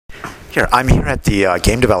Here, I'm here at the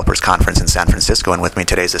Game Developers Conference in San Francisco, and with me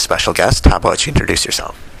today is a special guest. How about you introduce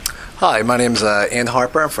yourself? Hi, my name's Ian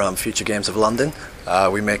Harper. I'm from Future Games of London.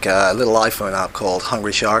 We make a little iPhone app called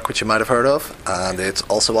Hungry Shark, which you might have heard of, and it's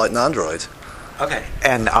also out on Android. Okay.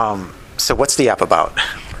 And so what's the app about?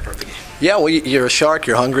 Yeah, well, you're a shark,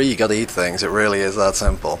 you're hungry, you got to eat things. It really is that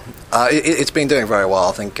simple. It's been doing very well.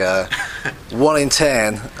 I think 1 in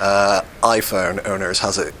 10 iPhone owners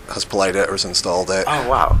has played it or has installed it. Oh,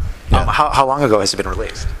 wow. Yeah. How long ago has it been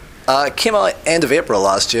released? It came out end of April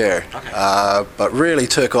last year, Okay. but really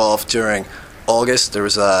took off during August. There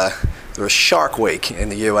was Shark Week in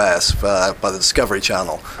the US by the Discovery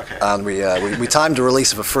Channel, Okay. and we timed the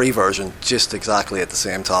release of a free version just exactly at the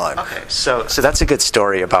same time. Okay. So that's a good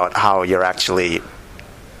story about how you're actually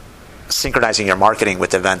synchronizing your marketing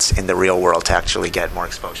with events in the real world to actually get more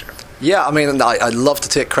exposure. Yeah, I mean, I'd love to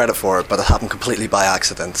take credit for it, but it happened completely by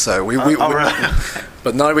accident. So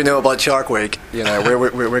but now we know about Shark Week. You know,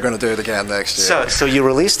 we're going to do it again next year. So you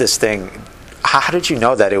released this thing. How did you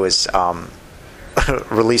know that it was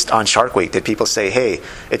released on Shark Week? Did people say, "Hey,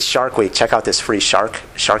 it's Shark Week. Check out this free Shark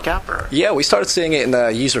app"? Or? Yeah, we started seeing it in the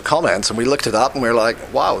user comments, and we looked it up, and we were like,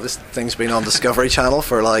 "Wow, this thing's been on Discovery Channel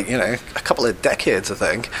for a couple of decades, I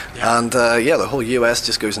think." Yeah. And the whole US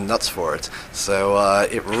just goes nuts for it. So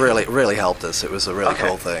it really helped us. It was a really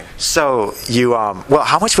cool thing. So you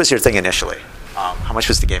how much was your thing initially? How much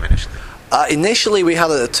was the game initially? Initially, we had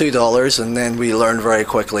it at $2, and then we learned very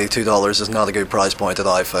quickly $2 is not a good price point at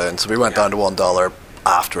iPhone, so we went down to $1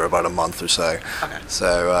 after about a month or so. Okay.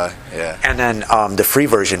 So, yeah. And then the free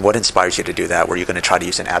version, what inspired you to do that? Were you going to try to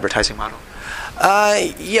use an advertising model?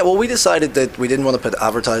 Yeah, well, we decided that we didn't want to put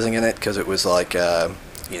advertising in it because it was like,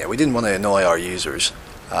 we didn't want to annoy our users.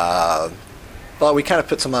 But we kind of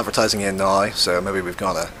put some advertising in now, so maybe we've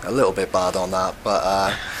gone a little bit bad on that.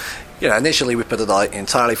 But initially we put it out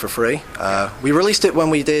entirely for free. We released it when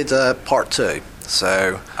we did Part 2.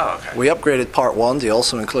 So we upgraded Part 1 to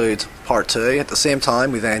also include Part 2. At the same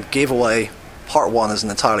time, we then gave away Part 1 as an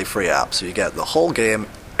entirely free app. So you get the whole game,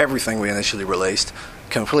 everything we initially released,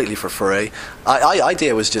 completely for free. Our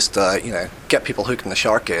idea was just, get people hooked in the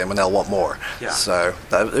Shark game and they'll want more. Yeah. So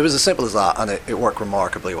it was as simple as that, and it worked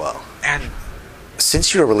remarkably well. And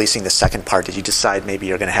since you were releasing the second part, did you decide maybe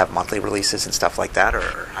you're going to have monthly releases and stuff like that, or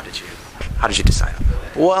how did you decide?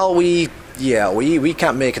 Well, we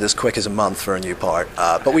can't make it as quick as a month for a new part,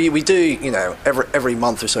 but we do, every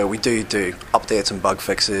month or so we do updates and bug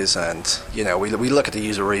fixes, and we look at the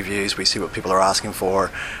user reviews, we see what people are asking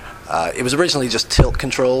for. It was originally just tilt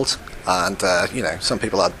controlled, and some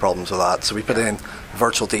people had problems with that, so we put in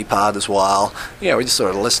virtual D-pad as well. We just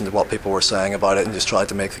sort of listened to what people were saying about it and just tried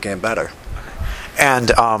to make the game better.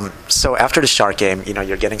 And so after the Shark game,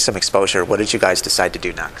 you're getting some exposure. What did you guys decide to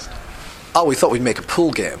do next? Oh, we thought we'd make a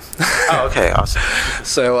pool game. Oh, okay, awesome.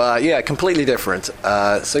 So, completely different.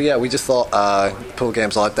 We just thought pool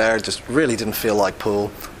games out there just really didn't feel like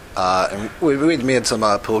pool. And we'd made some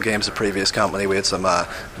pool games at a previous company. We had some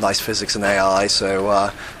nice physics and AI.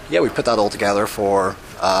 So, we put that all together for...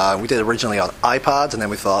 we did it originally on iPads, and then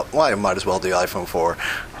we thought, well, we might as well do iPhone 4.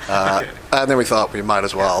 And then we thought we might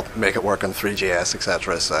as well make it work on 3GS,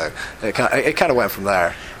 etc. So it kind of went from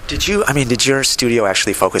there. Did your studio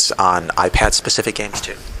actually focus on iPad-specific games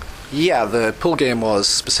too? Yeah, the pool game was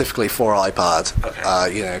specifically for iPad,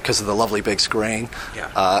 Okay. Because of the lovely big screen.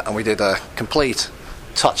 Yeah. And we did a complete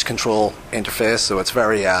touch control interface, so it's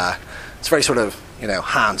very sort of,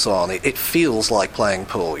 hands-on. It feels like playing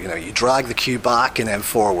pool. You drag the cue back and then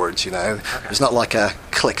forwards, Okay. There's not like a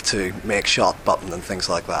click to make shot button and things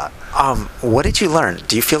like that. What did you learn?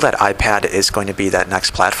 Do you feel that iPad is going to be that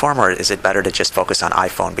next platform, or is it better to just focus on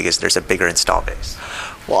iPhone because there's a bigger install base?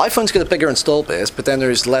 Well, iPhone's got a bigger install base, but then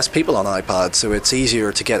there's less people on iPad, so it's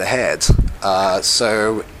easier to get ahead.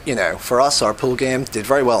 For us, our pool game did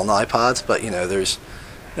very well on iPad, but, there's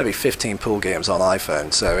maybe 15 pool games on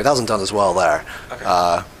iPhone, so it hasn't done as well there. Okay.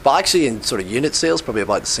 But actually in sort of unit sales, probably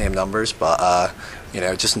about the same numbers, but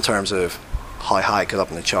just in terms of how high it got up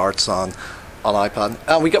in the charts on iPad.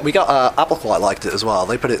 And we got Apple quite liked it as well.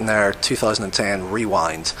 They put it in their 2010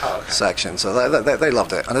 Rewind section, so they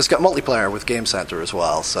loved it. And it's got multiplayer with Game Center as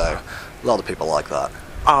well, so a lot of people like that.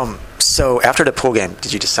 So after the pool game, what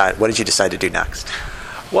did you decide to do next?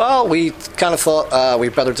 Well, we kind of thought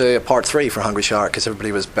we'd better do a part 3 for Hungry Shark because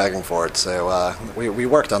everybody was begging for it. So we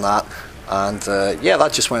worked on that, and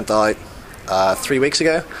that just went out 3 weeks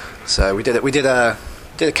ago. So we did a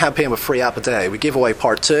campaign with free app a day. We gave away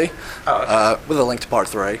part 2 with a link to part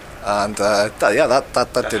 3, and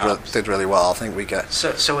that did really well. I think we get.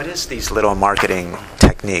 So it is these little marketing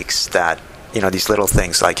techniques that these little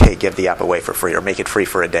things like, hey, give the app away for free or make it free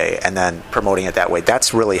for a day, and then promoting it that way,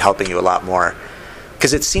 that's really helping you a lot more.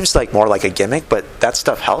 Because it seems like more like a gimmick, but that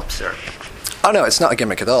stuff helps. Or? Oh no, it's not a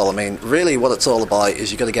gimmick at all. I mean, really, what it's all about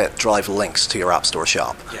is you got to get drive links to your App Store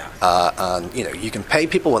shop. Yeah. And you can pay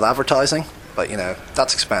people with advertising, but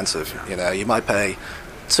that's expensive. You might pay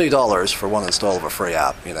 $2 for one install of a free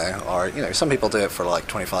app. Or some people do it for like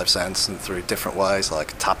 25 cents and through different ways,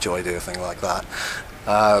 like Tapjoy do a thing like that.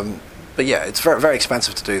 But yeah, it's very, very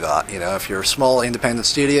expensive to do that. If you're a small independent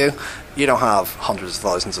studio, you don't have hundreds of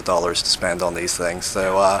thousands of dollars to spend on these things.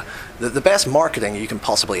 So the best marketing you can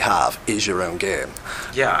possibly have is your own game.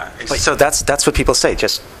 Yeah. So that's what people say.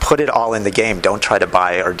 Just put it all in the game. Don't try to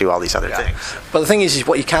buy or do all these other things. But the thing is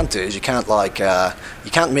what you can't do is you can't make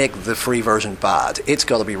the free version bad. It's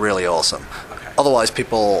got to be really awesome. Okay. Otherwise,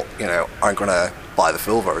 people aren't going to buy the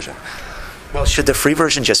full version. Well, should the free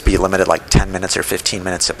version just be limited like 10 minutes or 15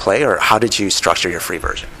 minutes to play, or how did you structure your free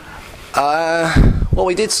version? Well,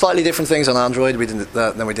 we did slightly different things on Android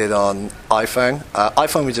than we did on iPhone.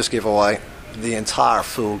 iPhone, we just give away the entire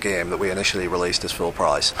full game that we initially released as full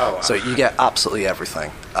price. Oh, wow. So you get absolutely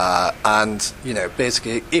everything. And,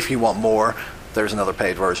 basically, if you want more, there's another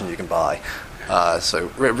paid version you can buy.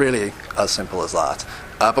 So really as simple as that.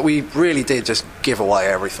 But we really did just give away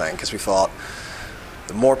everything because we thought,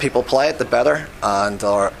 the more people play it, the better. And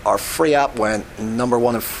our free app went number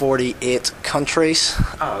 1 in 48 countries.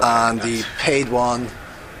 Oh, okay, and nice. The paid one,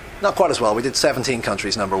 not quite as well. We did 17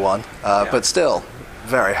 countries number 1. But still,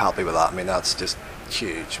 very happy with that. I mean, that's just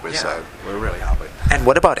huge. So we're really happy. And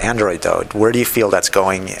what about Android, though? Where do you feel that's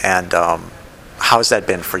going, and how's that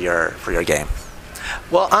been for your game?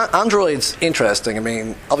 Well, Android's interesting. I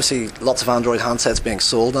mean, obviously, lots of Android handsets being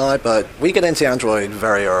sold now, but we get into Android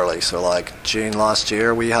very early. So, like June last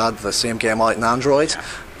year, we had the same game out in Android.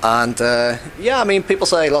 Yeah. And, I mean, people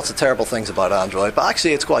say lots of terrible things about Android, but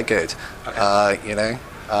actually it's quite good. Okay.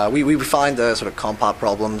 We find the sort of compat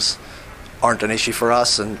problems aren't an issue for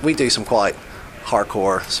us, and we do some quite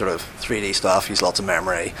hardcore sort of 3D stuff, use lots of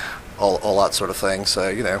memory, all that sort of thing. So,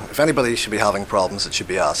 if anybody should be having problems, it should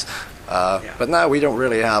be us. But now we don't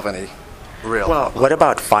really have any real problem. What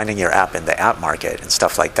about finding your app in the app market and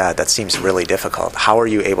stuff like that? That seems really difficult. How are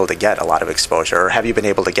you able to get a lot of exposure, or have you been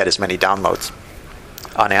able to get as many downloads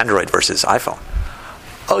on Android versus iPhone?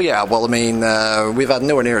 Oh yeah, well I mean, we've had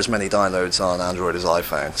nowhere near as many downloads on Android as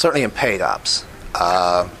iPhone, certainly in paid apps.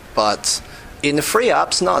 But in the free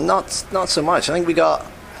apps, not so much. I think we got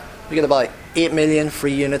about 8 million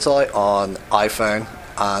free units out on iPhone.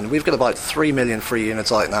 And we've got about 3 million free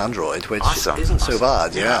units out in Android, which isn't so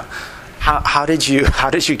bad. Yeah. How did you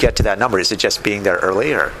get to that number? Is it just being there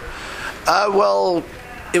early, or? Well,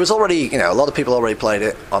 it was already, a lot of people already played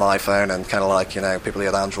it on iPhone, and kind of like, people who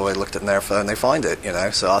had Android looked at it on their phone, they find it,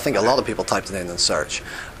 So I think a lot of people typed it in search,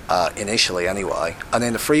 initially anyway. And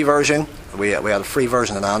in the free version, we had a free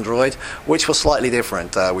version in Android, which was slightly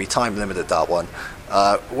different. We time limited that one.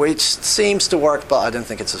 Which seems to work, but I don't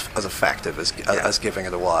think it's as effective as giving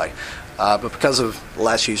it away. But because of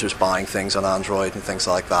less users buying things on Android and things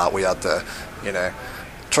like that, we had to,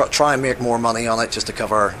 try and make more money on it just to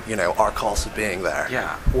cover, our costs of being there.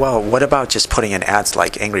 Yeah. Well, what about just putting in ads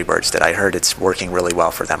like Angry Birds? That I heard it's working really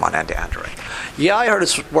well for them on Android. Yeah, I heard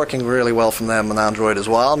it's working really well from them on Android as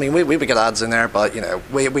well. I mean, we get ads in there, but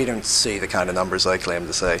we don't see the kind of numbers they claim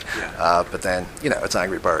to see. Yeah. But then it's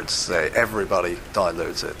Angry Birds. Everybody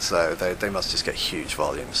downloads it, so they must just get huge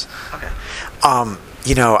volumes. Okay.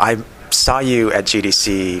 I saw you at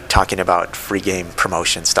GDC talking about free game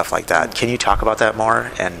promotion, stuff like that. Can you talk about that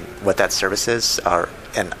more and what that service is,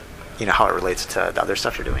 and how it relates to the other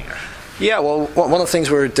stuff you're doing? Yeah, well, one of the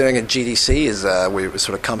things we're doing at GDC is we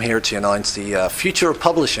sort of come here to announce the future of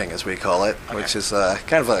publishing, as we call it, which is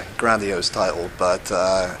kind of a grandiose title, but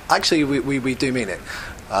actually we do mean it.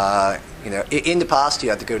 In the past, you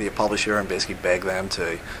had to go to your publisher and basically beg them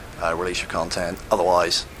to release your content.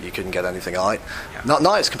 Otherwise, you couldn't get anything out. Yeah.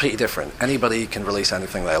 Now it's completely different. Anybody can release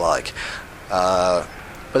anything they like.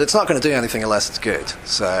 But it's not going to do anything unless it's good.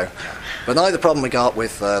 But now the problem we got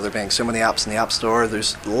with there being so many apps in the App Store,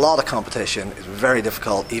 there's a lot of competition. It's very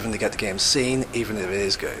difficult even to get the game seen, even if it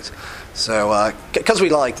is good. So, because we're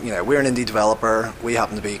an indie developer, we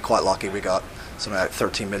happen to be quite lucky. We got something like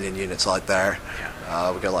 13 million units out there.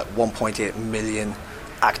 We got like 1.8 million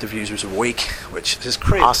active users a week, which is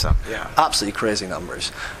crazy. Awesome. Yeah. Absolutely crazy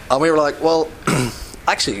numbers. And we were like, well,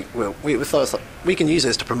 actually, we thought we can use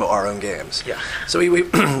this to promote our own games. Yeah. So we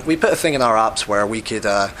put a thing in our apps where we could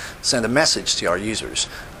send a message to our users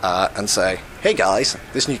and say, hey guys,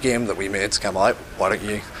 this new game that we made's come out, why don't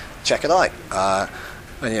you check it out?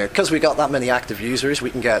 And because we got that many active users,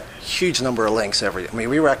 we can get huge number of links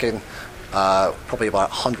we reckon probably about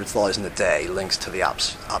 100,000 a day links to the App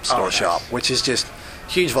Store shop, which is just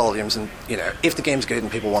huge volumes. And if the game's good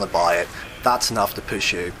and people want to buy it, that's enough to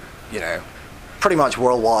push you, pretty much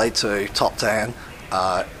worldwide to top 10.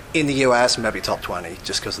 In the US, maybe top 20,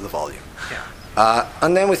 just because of the volume. Yeah.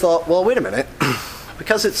 And then we thought, well, wait a minute.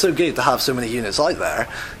 Because it's so good to have so many units out there,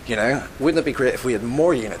 wouldn't it be great if we had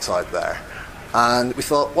more units out there? And we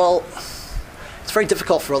thought, well, it's very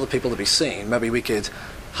difficult for other people to be seen. Maybe we could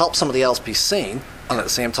help somebody else be seen and at the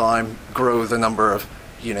same time grow the number of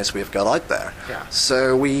units we've got out there. Yeah.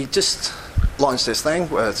 So we just launched this thing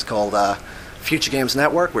where it's called Future Games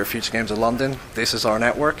Network. We're Future Games in London. This is our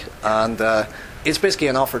network. And it's basically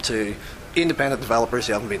an offer to independent developers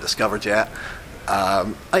who haven't been discovered yet.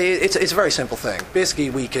 It's a very simple thing. Basically,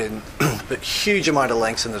 we can put a huge amount of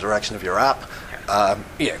links in the direction of your app.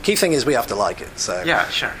 Key thing is we have to like it. So yeah,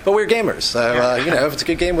 sure. But we're gamers, so if it's a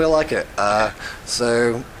good game, we'll like it. We're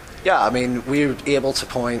able to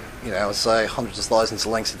point, say hundreds of thousands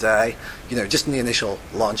of links a day, just in the initial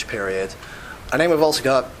launch period. And then we've also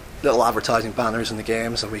got little advertising banners in the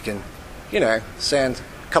games, and we can, send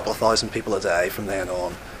a couple of thousand people a day from then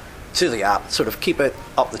on to the app, sort of keep it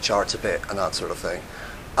up the charts a bit and that sort of thing.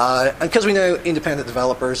 And because we know independent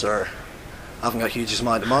developers haven't got a huge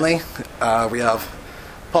amount of money, we have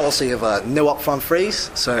policy of no upfront fees,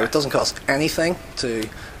 so it doesn't cost anything to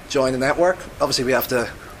join the network. Obviously, we have to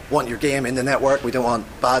want your game in the network. We don't want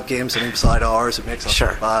bad games inside ours. It makes us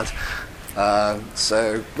look bad.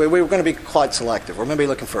 So we're going to be quite selective. We're maybe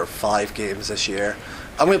looking for 5 games this year,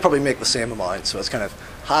 and we'll probably make the same amount. So it's kind of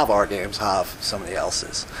half our games, half somebody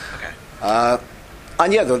else's. Okay.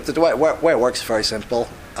 The way it works is very simple.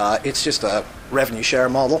 It's just a revenue share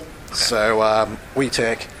model. Okay. So we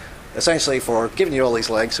take, essentially, for giving you all these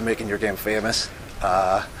links and making your game famous,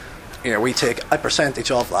 we take a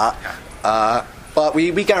percentage of that. Yeah. But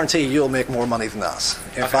we guarantee you'll make more money than us.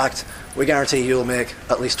 In fact, we guarantee you'll make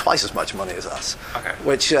at least twice as much money as us. Okay.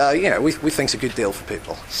 Which, we think is a good deal for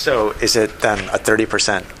people. So is it then a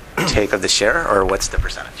 30% take of the share, or what's the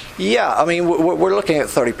percentage? Yeah, we're looking at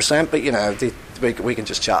 30%, but, we can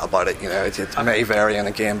just chat about it. It may vary on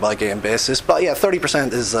a game-by-game basis. But, yeah,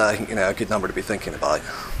 30% is, a good number to be thinking about.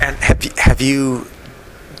 And have you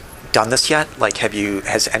done this yet? Like,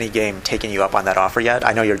 has any game taken you up on that offer yet?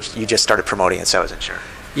 I know you just started promoting it, so I wasn't sure.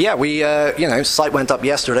 Yeah, we, site went up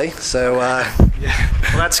yesterday, so... Yeah.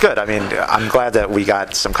 Well, that's good. I'm glad that we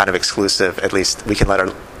got some kind of exclusive, at least we can let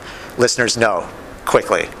our listeners know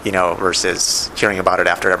quickly, versus hearing about it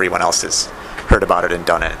after everyone else has heard about it and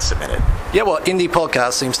done it and submitted. Yeah, well, Indie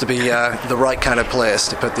Podcast seems to be the right kind of place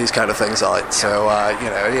to put these kind of things out, so,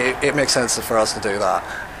 it makes sense for us to do that.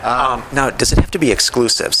 Now, does it have to be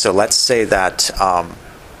exclusive? So let's say that,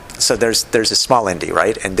 so there's a small indie,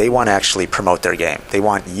 right? And they want to actually promote their game. They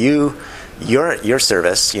want your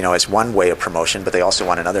service, as one way of promotion, but they also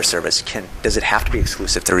want another service. Does it have to be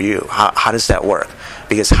exclusive through you? How does that work?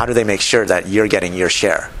 Because how do they make sure that you're getting your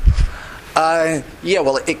share?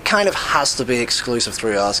 It kind of has to be exclusive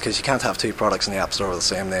through us, because you can't have 2 products in the App Store with the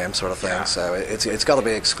same name, sort of thing. Yeah. So it's got to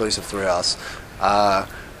be exclusive through us.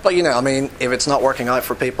 But, if it's not working out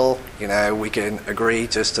for people, we can agree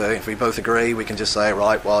if we both agree, we can just say,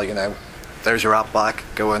 right, well, there's your app back,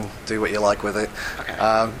 go and do what you like with it. Okay.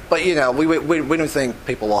 But, we don't think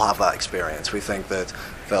people will have that experience. We think that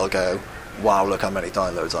they'll go, wow, look how many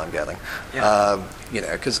downloads I'm getting. Yeah.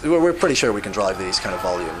 Because we're pretty sure we can drive these kind of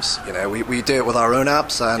volumes. We do it with our own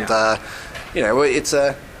apps, and,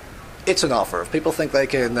 it's an offer. If people think they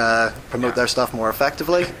can promote their stuff more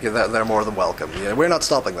effectively, they're more than welcome. We're not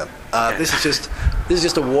stopping them. This is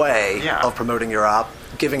just a way of promoting your app,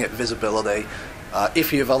 giving it visibility.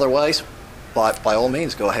 If you have other ways, by all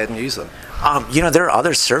means, go ahead and use them. There are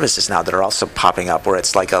other services now that are also popping up where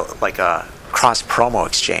it's like a cross promo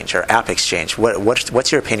exchange or app exchange.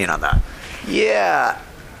 What's your opinion on that? Yeah.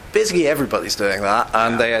 Basically, everybody's doing that,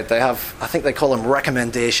 and they have, I think they call them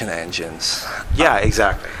recommendation engines. Yeah,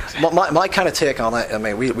 exactly. My kind of take on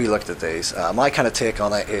it, we looked at these. My kind of take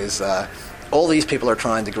on it is all these people are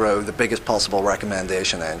trying to grow the biggest possible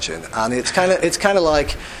recommendation engine, and it's kind of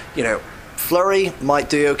like, Flurry might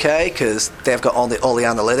do okay because they've got all the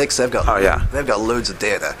analytics. They've got loads of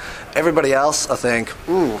data. Everybody else, I think,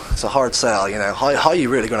 it's a hard sell. How are you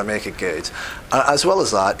really going to make it good? As well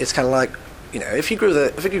as that, it's kind of like, if you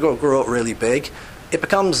grow it really big, it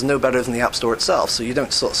becomes no better than the App Store itself, so you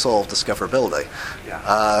don't solve discoverability.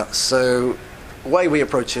 Yeah. So the way we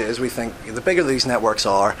approach it is we think the bigger these networks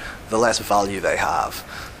are, the less value they have.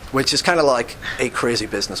 which is kind of like a crazy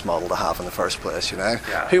business model to have in the first place, you know?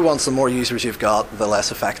 Yeah. Who wants the more users you've got, the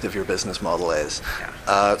less effective your business model is.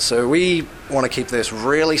 Yeah. So we want to keep this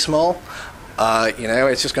really small. You know,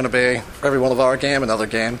 it's just going to be for every one of our game, another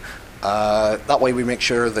game. That way we make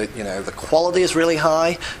sure that, you know, the quality is really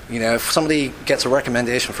high. You know, if somebody gets a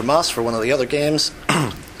recommendation from us for one of the other games,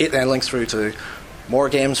 it then links through to more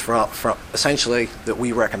games from essentially that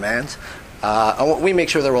we recommend. And we make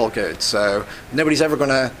sure they're all good. So nobody's ever going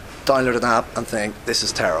to download an app and think, this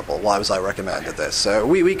is terrible, why was I recommended this? So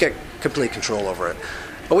we get complete control over it.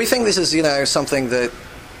 But we think this is, you know, something that,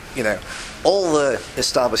 you know, all the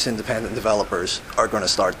established independent developers are going to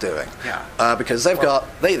start doing. Yeah. Because they've got,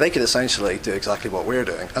 they could essentially do exactly what we're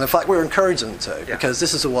doing. And in fact, we're encouraging them to, because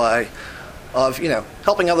this is a way of, you know,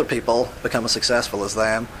 helping other people become as successful as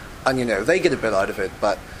them. And, you know, they get a bit out of it.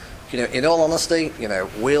 But, you know, in all honesty, you know,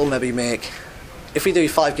 we'll maybe make, if we do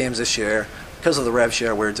 5 games this year, because of the rev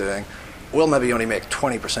share we're doing, we'll maybe only make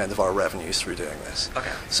 20% of our revenues through doing this.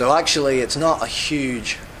 Okay. So actually, it's not a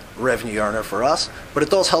huge revenue earner for us, but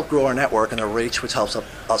it does help grow our network and our reach, which helps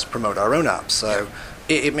us promote our own apps. So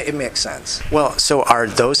it makes sense. Well, so are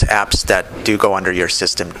those apps that do go under your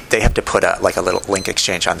system, they have to put a little link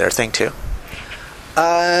exchange on their thing too?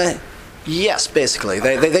 Yes, basically.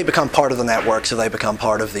 They become part of the network, so they become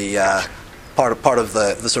part of the part of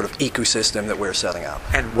the sort of ecosystem that we're setting up.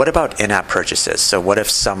 And what about in-app purchases? So what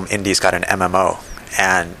if some indie's got an MMO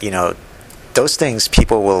and, you know, those things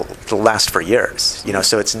people will last for years, you know,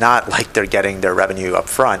 so it's not like they're getting their revenue up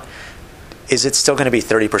front. Is it still going to be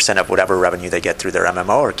 30% of whatever revenue they get through their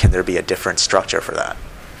MMO, or can there be a different structure for that?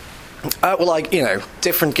 Well, like, you know,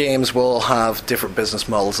 different games will have different business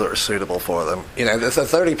models that are suitable for them. You know, the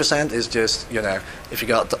 30% is just, you know, if you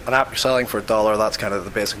got an app you're selling for $1, that's kind of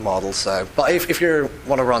the basic model. So, but if you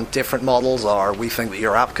want to run different models, or we think that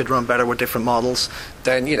your app could run better with different models,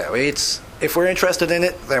 then, you know, if we're interested in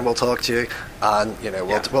it, then we'll talk to you, and, you know,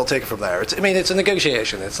 we'll take it from there. It's a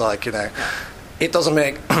negotiation. It's like, you know, it doesn't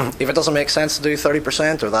make if it doesn't make sense to do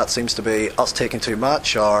 30%, or that seems to be us taking too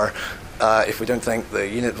much, or if we don't think the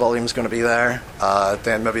unit volume is going to be there,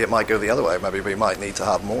 then maybe it might go the other way. Maybe we might need to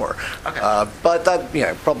have more. Okay. But that, you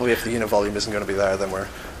know, probably if the unit volume isn't going to be there, then we're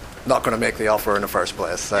not going to make the offer in the first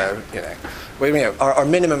place. So, you know, our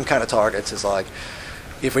minimum kind of targets is like,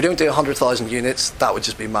 if we don't do 100,000 units, that would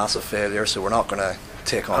just be massive failure. So we're not going to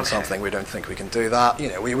take on something we don't think we can do that. You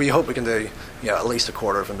know, we hope we can do, you know, at least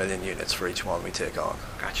 250,000 units for each one we take on.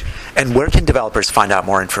 Gotcha. And where can developers find out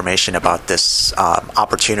more information about this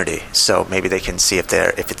opportunity, so maybe they can see if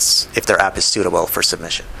their app is suitable for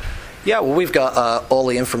submission? Yeah, well, we've got all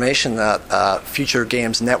the information at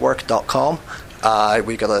futuregamesnetwork.com.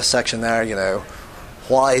 We've got a section there, you know,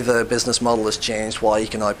 why the business model has changed, why you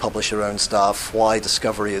can now publish your own stuff, why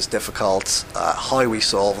discovery is difficult, how we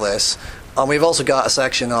solve this. And we've also got a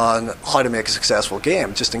section on how to make a successful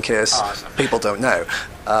game, just in case people don't know.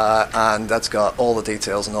 And that's got all the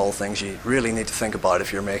details and all the things you really need to think about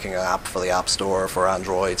if you're making an app for the App Store, for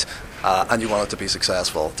Android, and you want it to be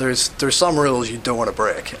successful. There's some rules you don't want to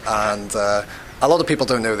break, and a lot of people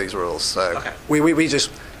don't know these rules. So we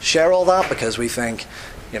just share all that because we think,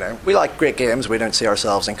 you know, we like great games. We don't see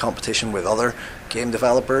ourselves in competition with other game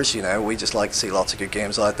developers. You know, we just like to see lots of good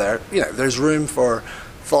games out there. You know, there's room for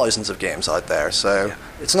thousands of games out there, so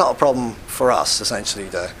it's not a problem for us essentially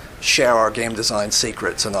to share our game design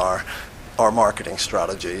secrets and our marketing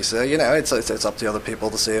strategies. So, you know, it's up to other people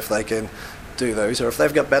to see if they can do those, or if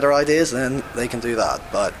they've got better ideas, then they can do that.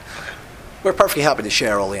 But we're perfectly happy to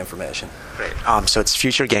share all the information. Great. So it's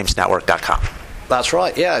futuregamesnetwork.com. That's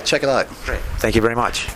right. Yeah, check it out. Great. Thank you very much.